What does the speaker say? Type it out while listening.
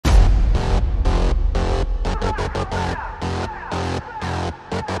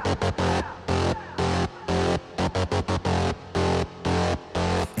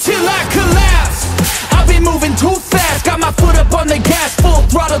moving too fast. Got my foot up on the gas, full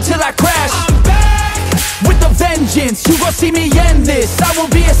throttle till I crash. I'm back with a vengeance, you gon' see me end this. I will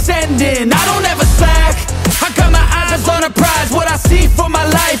be ascending, I don't ever slack. I got my eyes on a prize, what I see for my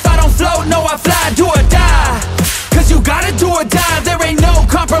life. I don't float, no I fly, do or die. Cause you gotta do or die, there ain't no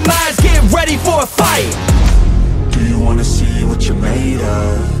compromise. Get ready for a fight. Do you wanna see what you're made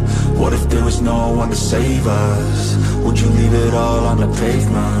of? What if there was no one to save us? Would you leave it all on the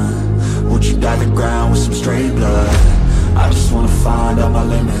pavement? Would you dye the ground with some stray blood? I just wanna find out my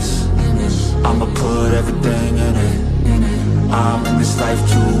limits. I'ma put everything in it. I'm in this life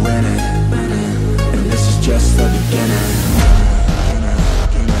to win it, and this is just the beginning.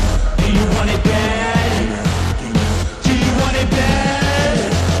 Do you want it bad? Do you want it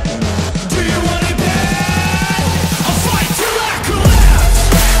bad? Do you want it bad? I'll fight till I collapse.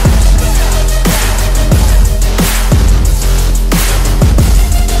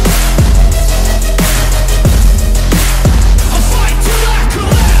 I'll fight till I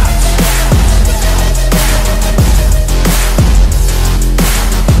collapse.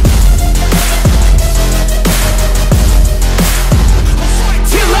 I'll fight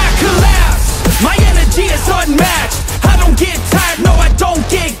till I collapse. My energy is unmatched. I don't get tired, no I don't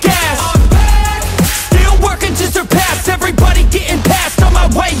get gas. I'm back, still working to surpass. Everybody getting past, on my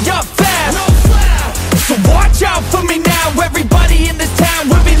way up fast. No slap. So watch out for me now. Everybody in this town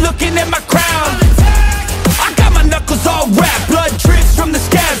will be looking at my crown. I got my knuckles all wrapped, blood drips from the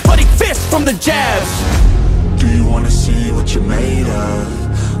scabs, bloody fists from the jabs. Do you wanna see what you're made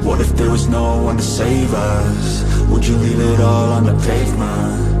of? What if there was no one to save us? Would you leave it all on the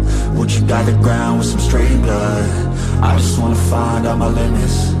pavement? Would you dye the ground with some stray blood? I just wanna find out my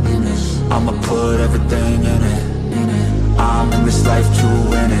limits. I'ma put everything in it. I'm in this life to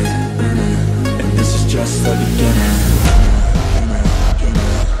win it, and this is just the beginning.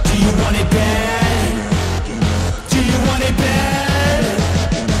 Do you want it bad?